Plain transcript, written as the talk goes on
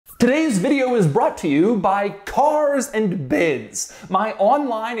Today's video is brought to you by Cars and Bids, my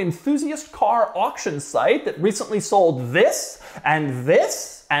online enthusiast car auction site that recently sold this, and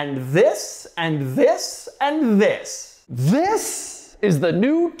this, and this, and this, and this. This is the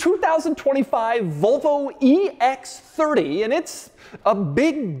new 2025 Volvo EX30, and it's a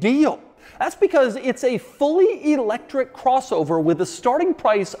big deal. That's because it's a fully electric crossover with a starting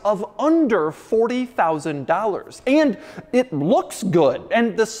price of under $40,000. And it looks good,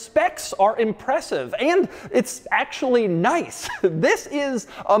 and the specs are impressive, and it's actually nice. This is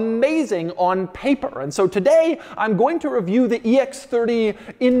amazing on paper. And so today I'm going to review the EX30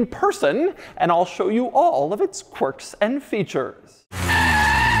 in person, and I'll show you all of its quirks and features.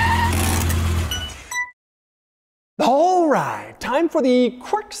 All right, time for the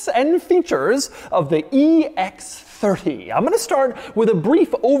quirks and features of the EX30. I'm going to start with a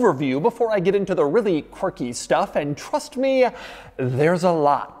brief overview before I get into the really quirky stuff, and trust me, there's a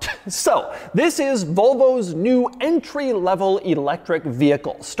lot. So, this is Volvo's new entry-level electric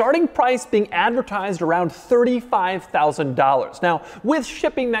vehicle, starting price being advertised around $35,000. Now, with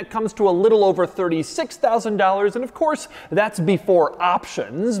shipping that comes to a little over $36,000, and of course, that's before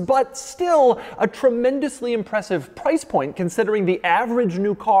options, but still a tremendously impressive price point considering the average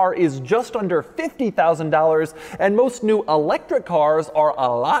new car is just under $50,000 and most new electric cars are a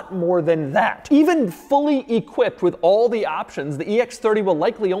lot more than that. Even fully equipped with all the options, the EX30 will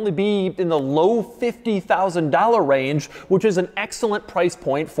likely only be in the low $50,000 range, which is an excellent price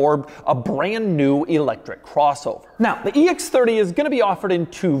point for a brand new electric crossover. Now, the EX30 is going to be offered in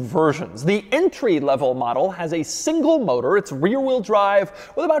two versions. The entry-level model has a single motor. It's rear-wheel drive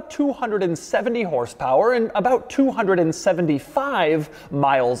with about 270 horsepower and about 275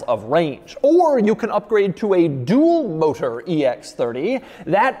 miles of range. Or you can upgrade to a dual-motor EX30.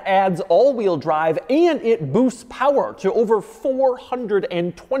 That adds all-wheel drive and it boosts power to over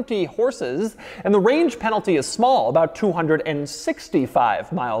 420 horses, and the range penalty is small, about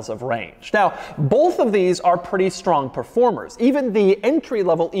 265 miles of range. Now, both of these are pretty strong performers. Even the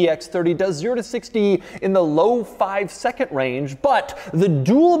entry-level EX30 does 0 to 60 in the low 5-second range, but the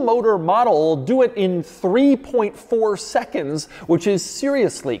dual-motor model will do it in 3.4 seconds, which is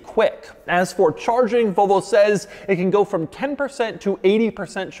seriously quick. As for charging, Volvo says it can go from 10% to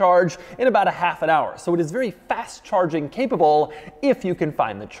 80% charge in about a half an hour, so it is very fast charging capable if you can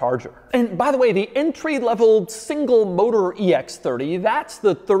find the charger. And by the way, the entry-level single-motor EX30, that's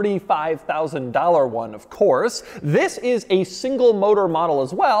the $35,000 one, of course. This is a single-motor model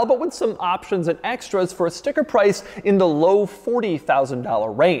as well, but with some options and extras for a sticker price in the low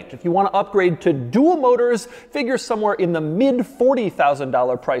 $40,000 range. If you want to upgrade to dual motors, figure somewhere in the mid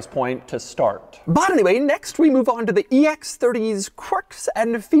 $40,000 price point to start. But anyway, next we move on to the EX30's quirks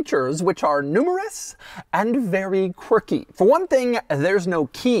and features, which are numerous and very quirky. For one thing, there's no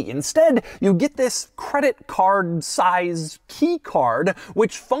key. Instead, you get this credit card size key card,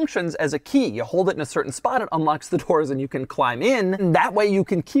 which functions as a key. You hold it in a certain spot, it unlocks the doors and you can climb in. That way you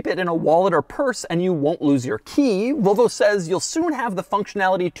can keep it in a wallet or purse and you won't lose your key. Volvo says you'll soon have the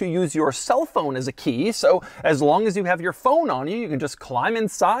functionality to use your cell phone as a key, so as long as you have your phone on you, you can just climb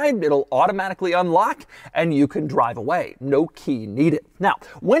inside, it'll automatically unlock, and you can drive away. No key needed. Now,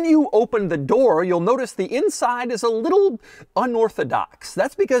 when you open the door, you'll notice the inside is a little unorthodox.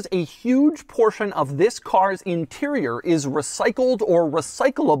 That's because a huge portion of this car's interior is recycled or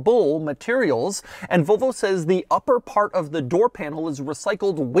recyclable materials, and Volvo says the upper part of the door panel is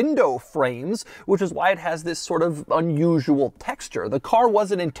recycled window frames, which is why it has this sort of unusual texture. The car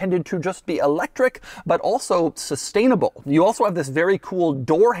wasn't intended to just be electric, but also sustainable. You also have this very cool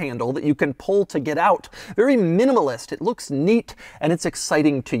door handle that you can pull to get out. Very minimalist. It looks neat and it's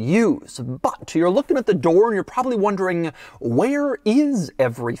exciting to use. But you're looking at the door and you're probably wondering, where is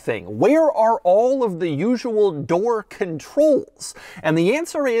everything? Where are all of the usual door controls? And the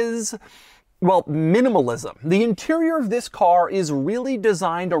answer is, well, minimalism. The interior of this car is really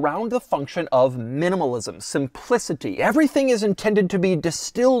designed around the function of minimalism, simplicity. Everything is intended to be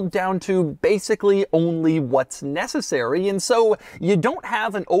distilled down to basically only what's necessary, and so you don't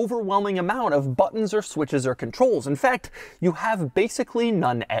have an overwhelming amount of buttons or switches or controls. In fact, you have basically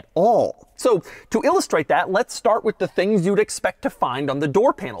none at all. So to illustrate that, let's start with the things you'd expect to find on the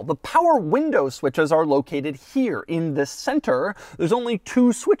door panel. The power window switches are located here in the center. There's only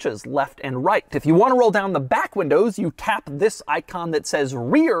two switches, left and right. right. If you want to roll down the back windows, you tap this icon that says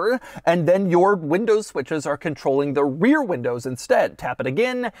rear, and then your window switches are controlling the rear windows instead. Tap it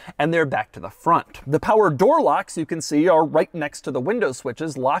again, and they're back to the front. The power door locks, you can see, are right next to the window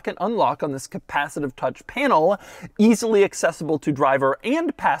switches. Lock and unlock on this capacitive touch panel, easily accessible to driver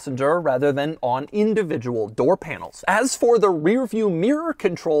and passenger rather than on individual door panels. As for the rear view mirror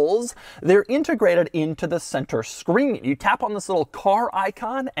controls, they're integrated into the center screen. You tap on this little car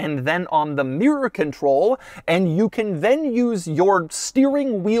icon and then on the mirror control, and you can then use your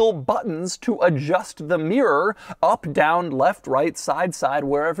steering wheel buttons to adjust the mirror up, down, left, right, side,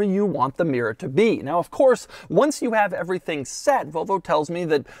 wherever you want the mirror to be. Now, of course, once you have everything set, Volvo tells me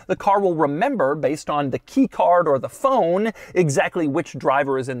that the car will remember, based on the key card or the phone, exactly which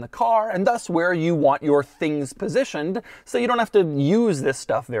driver is in the car, and thus where you want your things positioned, so you don't have to use this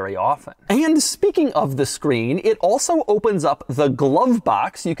stuff very often. And speaking of the screen, it also opens up the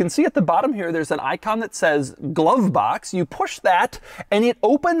Glovebox. You can see at the bottom here, there's an icon that says Glovebox. You push that, and it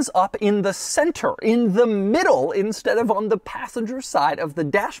opens up in the center, in the middle, instead of on the passenger side of the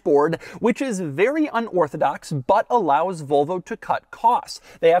dashboard, which is very unorthodox, but allows Volvo to cut costs.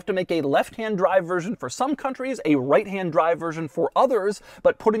 They have to make a left-hand drive version for some countries, a right-hand drive version for others,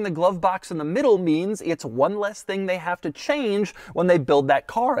 but putting the Glovebox in the middle means it's one less thing they have to change when they build that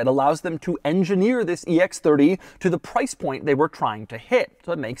car. It allows them to engineer this EX30 to the price point they were trying to hit.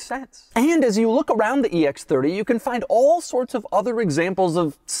 So it makes sense. And as you look around the EX30, you can find all sorts of other examples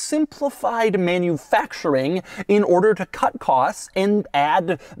of simplified manufacturing in order to cut costs and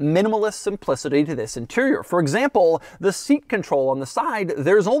add minimalist simplicity to this interior. For example, the seat control on the side,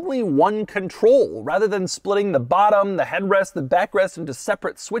 there's only one control. Rather than splitting the bottom, the headrest, the backrest into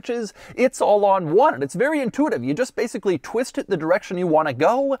separate switches, it's all on one. And it's very intuitive. You just basically twist it the direction you want to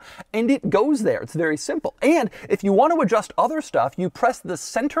go, and it goes there. It's very simple. And if you want to adjust other stuff, you press the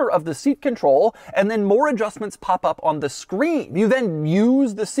center of the seat control, and then more adjustments pop up on the screen. You then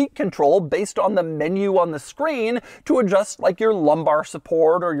use the seat control based on the menu on the screen to adjust like your lumbar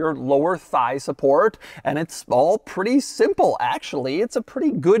support or your lower thigh support, and it's all pretty simple, actually. It's a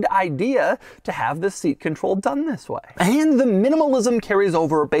pretty good idea to have the seat control done this way. And the minimalism carries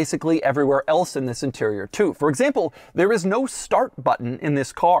over basically everywhere else in this interior too. For example, there is no start button in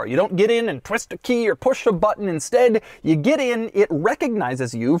this car. You don't get in and twist a key or push a button. Instead, you get in, it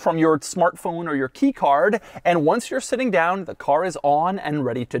recognizes you from your smartphone or your key card, and once you're sitting down, the car is on and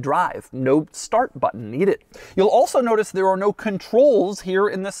ready to drive. No start button needed. You'll also notice there are no controls here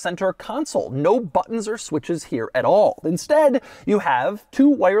in the center console. No buttons or switches here at all. Instead, you have two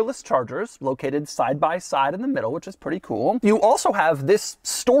wireless chargers located side by side in the middle, which is pretty cool. You also have this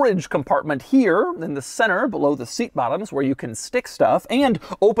storage compartment here in the center below the seat bottoms where you can stick stuff, and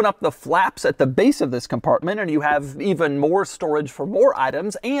open up the flaps at the base of this compartment, and you have even more storage for more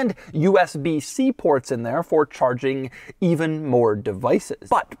items, and USB-C ports in there for charging even more devices.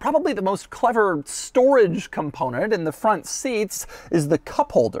 But probably the most clever storage component in the front seats is the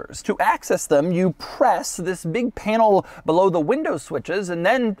cup holders. To access them, you press this big panel below the window switches, and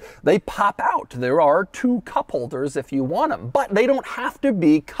then they pop out. There are two cup holders if you want them, but they don't have to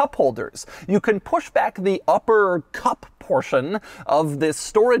be cup holders. You can push back the upper cup portion of this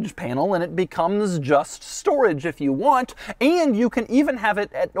storage panel, and it becomes just storage if you want, and you can even have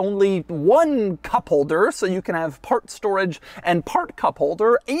it at only one cup holder, so you can have part storage and part cup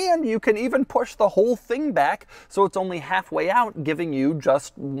holder, and you can even push the whole thing back so it's only halfway out, giving you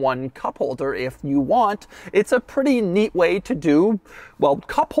just one cup holder if you want. It's a pretty neat way to do, well,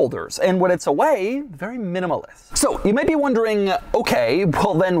 cup holders, and when it's away, very minimalist. So you may be wondering, okay,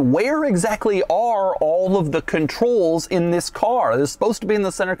 well then where exactly are all of the controls in this car? They're supposed to be in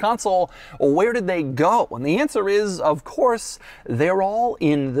the center console. Where did they go? And the answer is, of course, they're all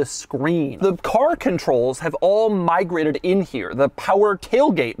in the screen. The car controls have all migrated in here. The power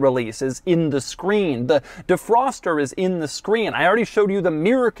tailgate release is in the screen. The defroster is in the screen. I already showed you the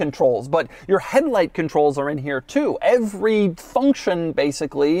mirror controls, but your headlight controls are in here too. Every function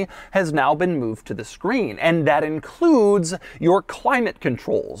basically has now been moved to the screen, and that includes your climate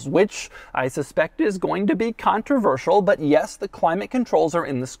controls, which I suspect is going to be controversial, but yes, the climate controls are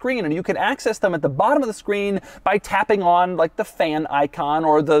in the screen, and you can access them at the bottom of the screen by tapping on like the fan icon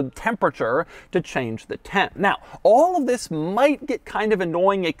or the temperature to change the temp. Now, all of this might get kind of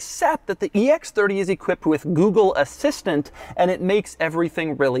annoying, except that the EX30 is equipped with Google Assistant, and it makes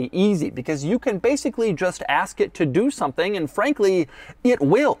everything really easy because you can basically just ask it to do something, and frankly, it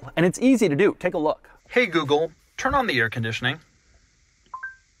will, and it's easy to do. Take a look. Hey Google, turn on the air conditioning.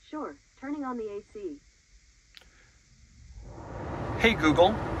 Sure, turning on the AC. Hey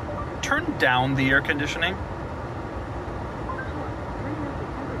Google, turn down the air conditioning. Turning up the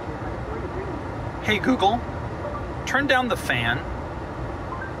temperature by 4 degrees. Hey Google, turn down the fan. Okay,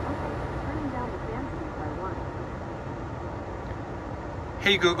 turning down the fan speed by 1.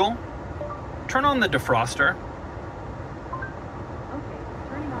 Hey Google, turn on the defroster.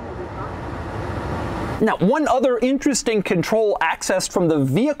 Now, one other interesting control accessed from the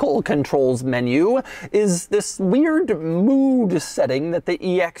vehicle controls menu is this weird mood setting that the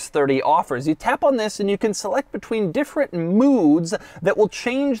EX30 offers. You tap on this and you can select between different moods that will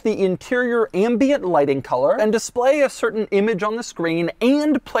change the interior ambient lighting color and display a certain image on the screen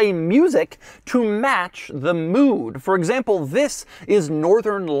and play music to match the mood. For example, this is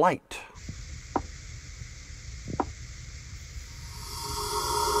Northern Light.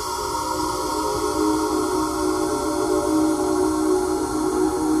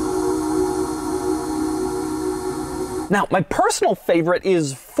 Now, my personal favorite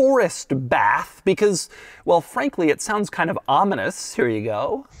is Forest Bath because, well, frankly, it sounds kind of ominous. Here you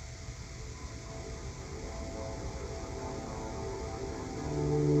go.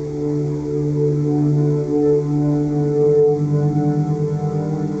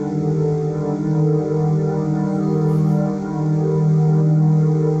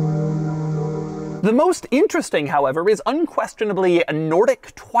 The most interesting, however, is unquestionably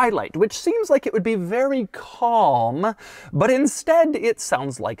Nordic Twilight, which seems like it would be very calm, but instead it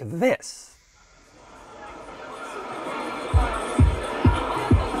sounds like this.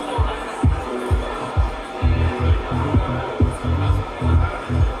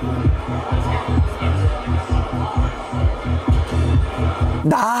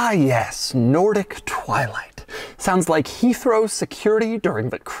 Ah yes, Nordic Twilight. Sounds like Heathrow security during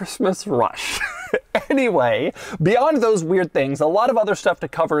the Christmas rush. Anyway, beyond those weird things, a lot of other stuff to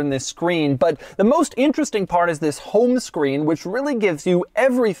cover in this screen, but the most interesting part is this home screen, which really gives you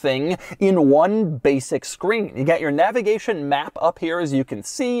everything in one basic screen. You got your navigation map up here, as you can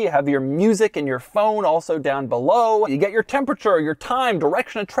see. You have your music and your phone also down below. You get your temperature, your time,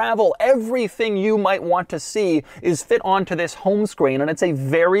 direction of travel. Everything you might want to see is fit onto this home screen, and it's a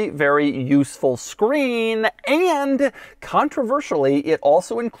very, very useful screen. And controversially, it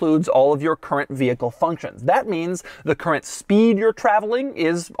also includes all of your current vehicle functions. That means the current speed you're traveling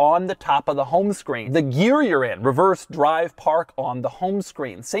is on the top of the home screen. The gear you're in, reverse, drive, park, on the home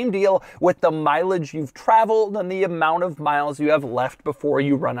screen. Same deal with the mileage you've traveled and the amount of miles you have left before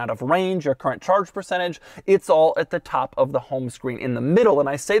you run out of range, your current charge percentage. It's all at the top of the home screen in the middle. And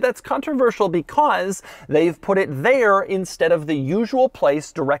I say that's controversial because they've put it there instead of the usual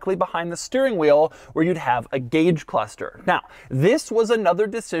place directly behind the steering wheel where you'd have a gauge cluster. Now, this was another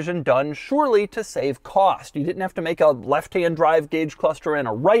decision done surely to save cost. You didn't have to make a left-hand drive gauge cluster and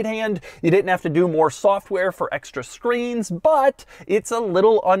a right-hand. You didn't have to do more software for extra screens, but it's a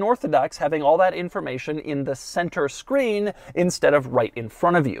little unorthodox having all that information in the center screen instead of right in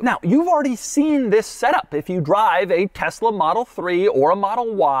front of you. Now, you've already seen this setup if you drive a Tesla Model 3 or a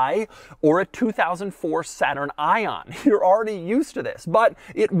Model Y or a 2004 Saturn Ion. You're already used to this, but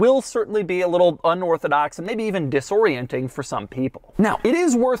it will certainly be a little unorthodox and maybe even disorienting for some people. Now, it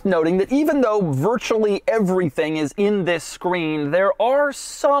is worth noting that even though virtually everything is in this screen, there are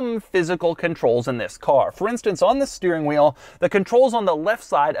some physical controls in this car. For instance, on the steering wheel, the controls on the left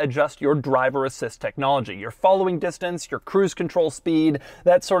side adjust your driver assist technology. Your following distance, your cruise control speed,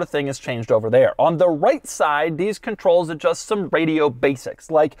 that sort of thing is changed over there. On the right side, these controls adjust some radio basics,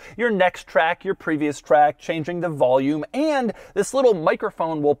 like your next track, your previous track, changing the volume, and this little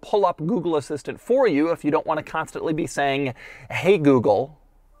microphone will pull up Google Assistant for you if you don't want to constantly be saying, "Hey Google."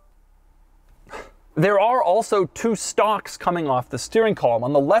 There are also two stalks coming off the steering column.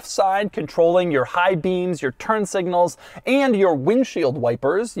 On the left side, controlling your high beams, your turn signals, and your windshield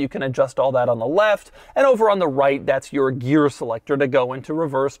wipers. You can adjust all that on the left. And over on the right, that's your gear selector to go into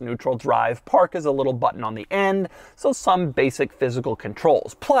reverse, neutral, drive. Park is a little button on the end, so some basic physical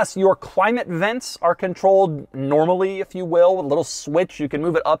controls. Plus, your climate vents are controlled normally, if you will, with a little switch. You can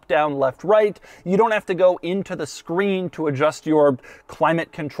move it up, down, left, right. You don't have to go into the screen to adjust your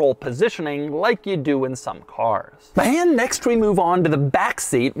climate control positioning like you do in some cars. And next we move on to the back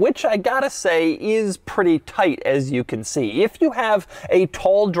seat, which I gotta say is pretty tight, as you can see. If you have a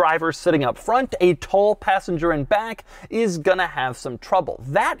tall driver sitting up front, a tall passenger in back is gonna have some trouble.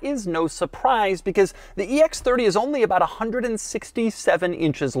 That is no surprise because the EX30 is only about 167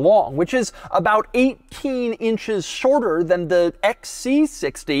 inches long, which is about 18 inches shorter than the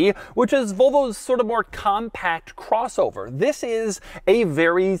XC60, which is Volvo's sort of more compact crossover. This is a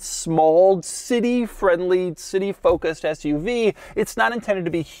very small city city-friendly, city-focused SUV, it's not intended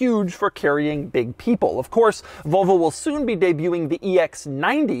to be huge for carrying big people. Of course, Volvo will soon be debuting the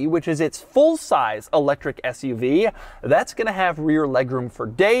EX90, which is its full-size electric SUV. That's going to have rear legroom for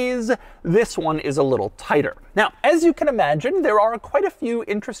days. This one is a little tighter. Now, as you can imagine, there are quite a few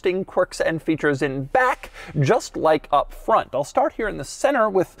interesting quirks and features in back, just like up front. I'll start here in the center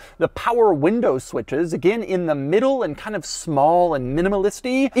with the power window switches, again in the middle and kind of small and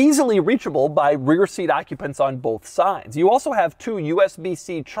minimalisty, easily reachable by rear seat occupants on both sides. You also have two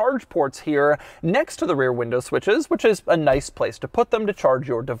USB-C charge ports here next to the rear window switches, which is a nice place to put them to charge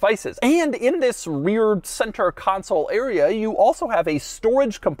your devices. And in this rear center console area, you also have a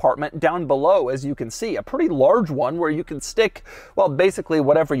storage compartment down below, as you can see, a pretty large one where you can stick, well, basically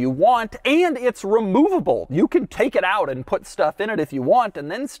whatever you want, and it's removable. You can take it out and put stuff in it if you want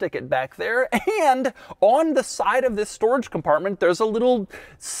and then stick it back there. And on the side of this storage compartment, there's a little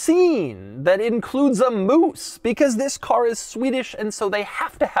scene that includes a moose, because this car is Swedish and so they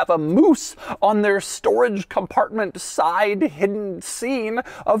have to have a moose on their storage compartment side hidden scene.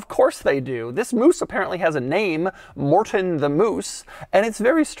 Of course they do. This moose apparently has a name, Morton the Moose, and it's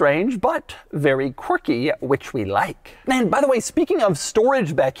very strange but very quirky, which we like. And by the way, speaking of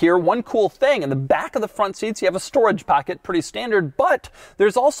storage back here, one cool thing, in the back of the front seats you have a storage pocket, pretty standard, but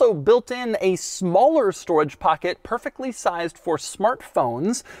there's also built in a smaller storage pocket perfectly sized for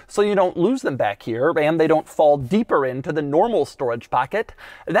smartphones so you don't lose them back here and they don't fall deeper into the normal storage pocket.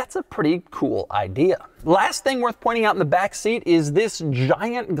 That's a pretty cool idea. Last thing worth pointing out in the back seat is this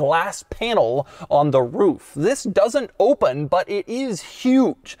giant glass panel on the roof. This doesn't open, but it is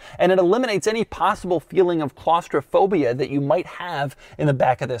huge, and it eliminates any possible feeling of claustrophobia that you might have in the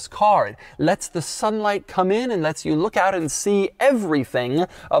back of this car. It lets the sunlight come in and lets you look out and see everything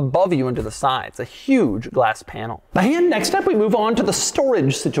above you and to the sides. A huge glass panel. And next up, we move on to the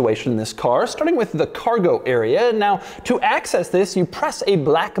storage situation in this car, starting with the cargo area. Now, to access this, you press a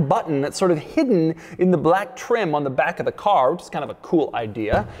black button that's sort of hidden in the black trim on the back of the car, which is kind of a cool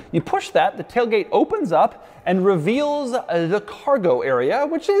idea. You push that, the tailgate opens up and reveals the cargo area,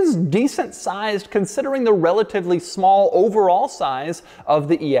 which is decent sized considering the relatively small overall size of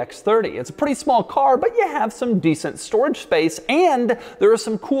the EX30. It's a pretty small car, but you have some decent storage space, and there are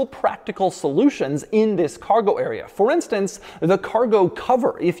some cool practical solutions in this cargo area. For instance, the cargo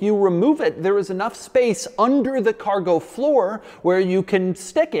cover. If you remove it, there is enough space under the cargo floor where you can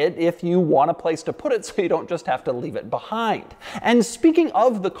stick it if you want a place to put it, so you don't just have to leave it behind. And speaking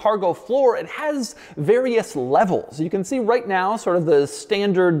of the cargo floor, it has various levels. You can see right now sort of the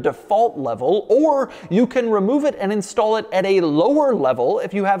standard default level, or you can remove it and install it at a lower level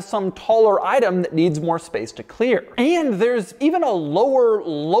if you have some taller item that needs more space to clear. And there's even a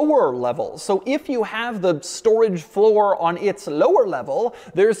lower level. So if you have the storage floor on its lower level,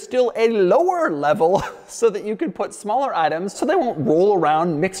 there's still a lower level so that you can put smaller items so they won't roll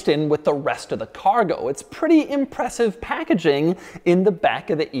around mixed in with the rest of the cargo. It's pretty impressive packaging in the back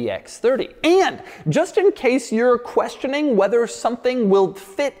of the EX30. And just in case you're questioning whether something will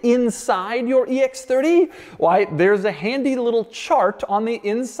fit inside your EX30, why, there's a handy little chart on the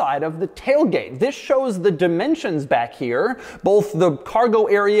inside of the tailgate. This shows the dimensions back here, both the cargo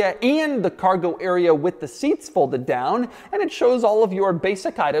area and the cargo area with the seats folded down, and it shows all of your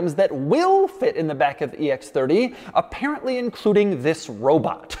basic items that will fit in the back of the EX30, apparently including this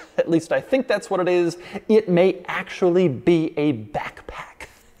robot. At least I think that's what it is. It may actually be a backpack.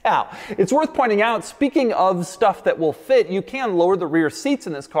 Now, it's worth pointing out, speaking of stuff that will fit, you can lower the rear seats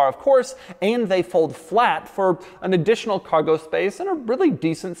in this car, of course, and they fold flat for an additional cargo space and a really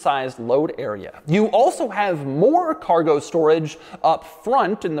decent sized load area. You also have more cargo storage up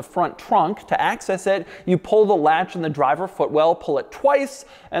front in the front trunk. To access it, you pull the latch in the driver footwell, pull it twice,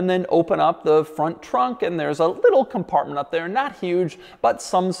 and then open up the front trunk, and there's a little compartment up there, not huge, but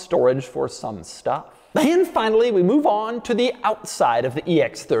some storage for some stuff. And finally, we move on to the outside of the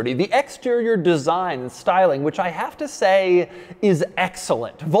EX30, the exterior design and styling, which I have to say is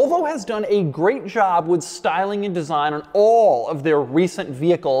excellent. Volvo has done a great job with styling and design on all of their recent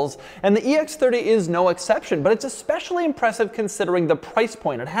vehicles, and the EX30 is no exception, but it's especially impressive considering the price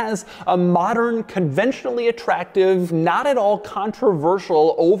point. It has a modern, conventionally attractive, not at all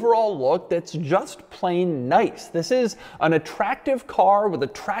controversial overall look that's just plain nice. This is an attractive car with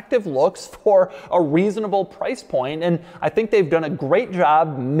attractive looks for a reasonable price point, and I think they've done a great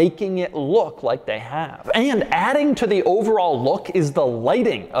job making it look like they have. And adding to the overall look is the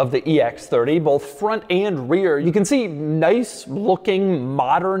lighting of the EX30, both front and rear. You can see nice looking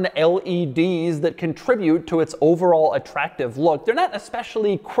modern LEDs that contribute to its overall attractive look. They're not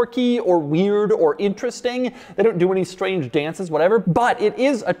especially quirky or weird or interesting. They don't do any strange dances, whatever, but it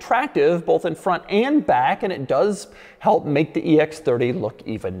is attractive both in front and back, and it does help make the EX30 look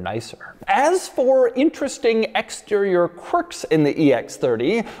even nicer. As for interesting exterior quirks in the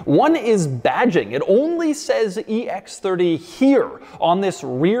EX30, one is badging. It only says EX30 here on this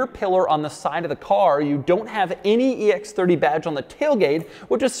rear pillar on the side of the car. You don't have any EX30 badge on the tailgate,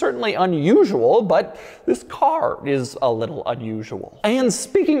 which is certainly unusual, but this car is a little unusual. And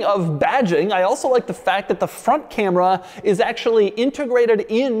speaking of badging, I also like the fact that the front camera is actually integrated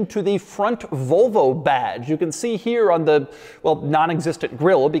into the front Volvo badge. You can see here on the, well, non-existent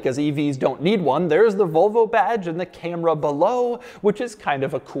grille, because EVs don't need one, there's the Volvo badge and the camera below, which is kind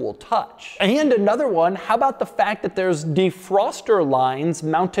of a cool touch. And another one, how about the fact that there's defroster lines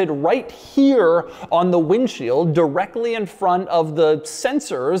mounted right here on the windshield, directly in front of the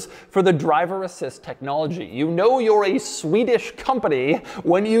sensors for the driver assist technology. You know you're a Swedish company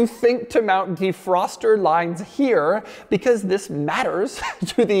when you think to mount defroster lines here, because this matters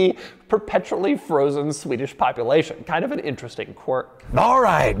to the perpetually frozen Swedish population. Kind of an interesting quirk. All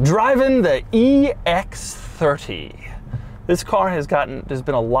right, driving the EX30. This car has there's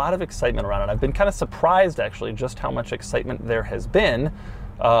been a lot of excitement around it. I've been kind of surprised actually just how much excitement there has been.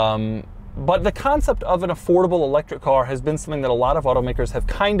 But the concept of an affordable electric car has been something that a lot of automakers have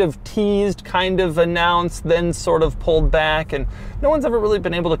kind of teased, kind of announced, then sort of pulled back, and no one's ever really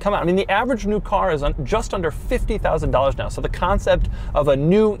been able to come out. I mean, the average new car is just under $50,000 now, so the concept of a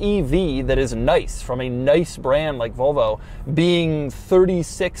new EV that is nice, from a nice brand like Volvo, being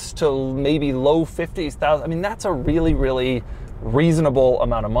 36 to maybe low 50s, I mean, that's a really, really reasonable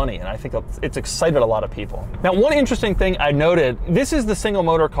amount of money, and I think it's excited a lot of people. Now, one interesting thing I noted, this is the single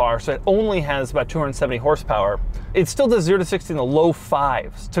motor car, so it only has about 270 horsepower. It still does 0 to 60 in the low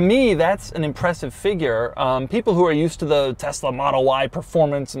 5s. To me, that's an impressive figure. People who are used to the Tesla Model Y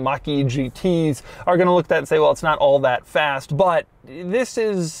performance Mach-E GTs are going to look at that and say, well, it's not all that fast, but this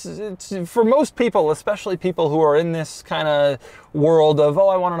is, for most people, especially people who are in this kind of world of, oh,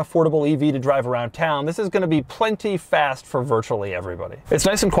 I want an affordable EV to drive around town, this is going to be plenty fast for virtually everybody. It's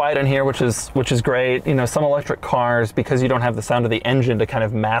nice and quiet in here, which is great. You know, some electric cars, because you don't have the sound of the engine to kind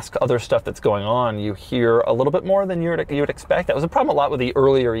of mask other stuff that's going on, you hear a little bit more than you would expect. That was a problem a lot with the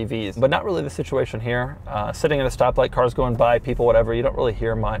earlier EVs, but not really the situation here. Sitting at a stoplight, cars going by, people, whatever, you don't really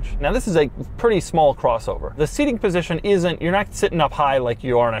hear much. Now, this is a pretty small crossover. The seating position isn't, you're not sitting up high like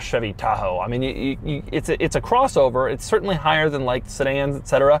you are in a Chevy Tahoe. I mean, it's a crossover. It's certainly higher than like sedans,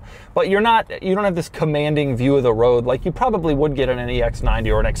 etc. But you don't have this commanding view of the road like you probably would get in an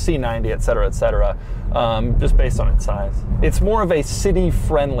EX90 or an XC90, etc., etc. Just based on its size. It's more of a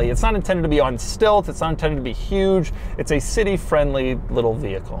city-friendly. It's not intended to be on stilts. It's not intended to be huge. It's a city-friendly little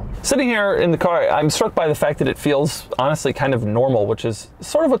vehicle. Sitting here in the car, I'm struck by the fact that it feels honestly kind of normal, which is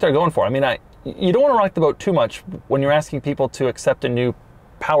sort of what they're going for. I mean, you don't want to rock the boat too much when you're asking people to accept a new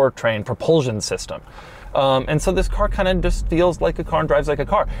powertrain propulsion system. And so this car kind of just feels like a car and drives like a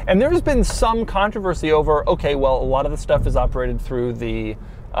car. And there's been some controversy over, okay, well, a lot of the stuff is operated through the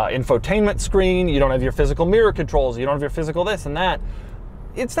infotainment screen. You don't have your physical mirror controls. You don't have your physical this and that.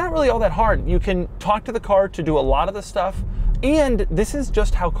 It's not really all that hard. You can talk to the car to do a lot of the stuff. And this is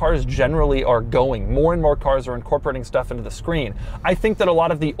just how cars generally are going. More and more cars are incorporating stuff into the screen. I think that a lot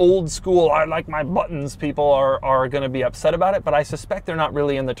of the old school, I like my buttons people are going to be upset about it, but I suspect they're not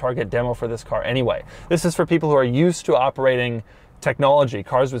really in the target demo for this car anyway. This is for people who are used to operating technology,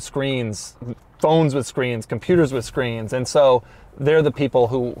 cars with screens, phones with screens, computers with screens, and so they're the people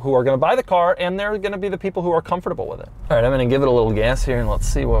who are going to buy the car, and they're going to be the people who are comfortable with it. All right, I'm going to give it a little gas here, and let's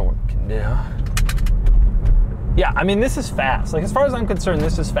see what we can do. Yeah, I mean, this is fast. Like, as far as I'm concerned,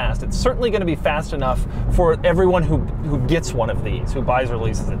 this is fast. It's certainly going to be fast enough for everyone who gets one of these, who buys or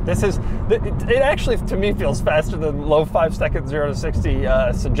leases it. It actually, to me, feels faster than low 5 second 0 to 60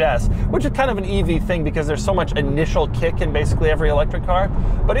 suggests, which is kind of an EV thing because there's so much initial kick in basically every electric car,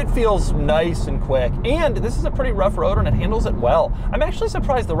 but it feels nice and quick. And this is a pretty rough road and it handles it well. I'm actually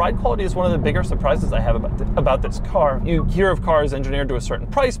surprised. The ride quality is one of the bigger surprises I have about this car. You hear of cars engineered to a certain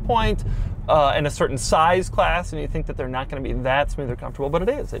price point, and a certain size class, and you think that they're not going to be that smooth or comfortable, but it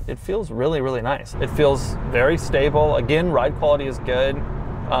is. It feels really, really nice. It feels very stable. Again, ride quality is good.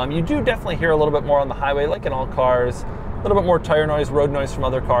 You do definitely hear a little bit more on the highway, like in all cars. A little bit more tire noise, road noise from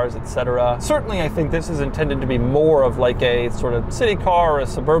other cars, etc. Certainly, I think this is intended to be more of like a sort of city car or a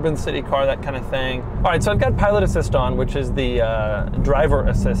suburban city car, that kind of thing. All right, so I've got pilot assist on, which is the driver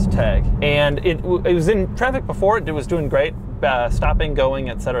assist tag. And it was in traffic before, it was doing great. Stopping, going,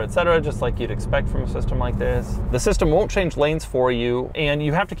 etc., just like you'd expect from a system like this. The system won't change lanes for you, and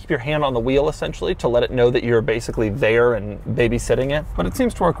you have to keep your hand on the wheel essentially to let it know that you're basically there and babysitting it. But it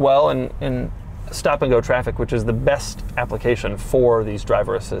seems to work well in stop and go traffic, which is the best application for these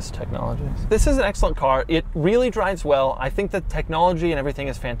driver assist technologies. This is an excellent car. It really drives well. I think the technology and everything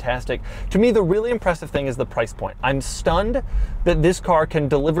is fantastic. To me, the really impressive thing is the price point. I'm stunned that this car can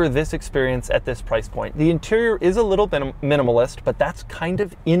deliver this experience at this price point. The interior is a little bit minimalist, but that's kind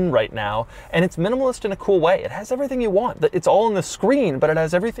of in right now, and it's minimalist in a cool way. It has everything you want. It's all on the screen, but it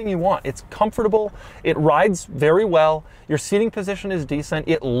has everything you want. It's comfortable. It rides very well. Your seating position is decent.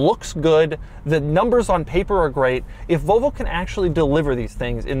 It looks good. The numbers on paper are great. If Volvo can actually deliver these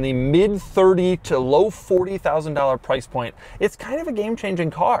things in the mid $30,000 to low $40,000 price point, it's kind of a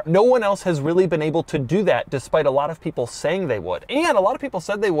game-changing car. No one else has really been able to do that, despite a lot of people saying they would. And a lot of people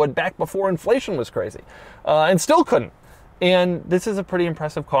said they would back before inflation was crazy, and still couldn't. And this is a pretty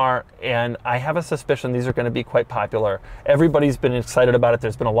impressive car, and I have a suspicion these are going to be quite popular. Everybody's been excited about it.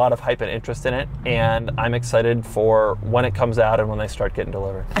 There's been a lot of hype and interest in it, and I'm excited for when it comes out and when they start getting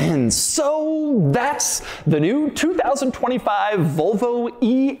delivered. And so that's the new 2025 Volvo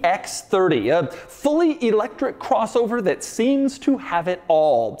EX30, a fully electric crossover that seems to have it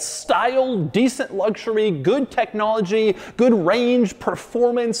all. Style, decent luxury, good technology, good range,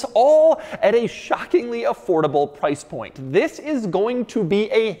 performance, all at a shockingly affordable price point. This is going to be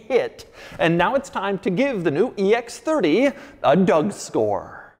a hit, and now it's time to give the new EX30 a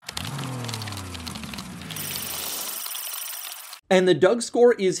DougScore. And the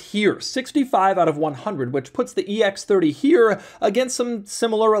DougScore is here, 65 out of 100, which puts the EX30 here against some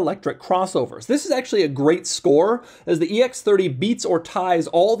similar electric crossovers. This is actually a great score, as the EX30 beats or ties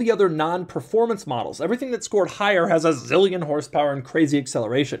all the other non-performance models. Everything that scored higher has a zillion horsepower and crazy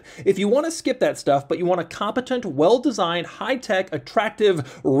acceleration. If you want to skip that stuff, but you want a competent, well-designed, high-tech,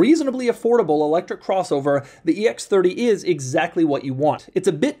 attractive, reasonably affordable electric crossover, the EX30 is exactly what you want. It's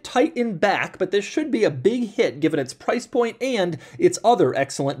a bit tight in back, but this should be a big hit given its price point and its other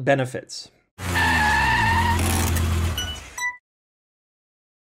excellent benefits.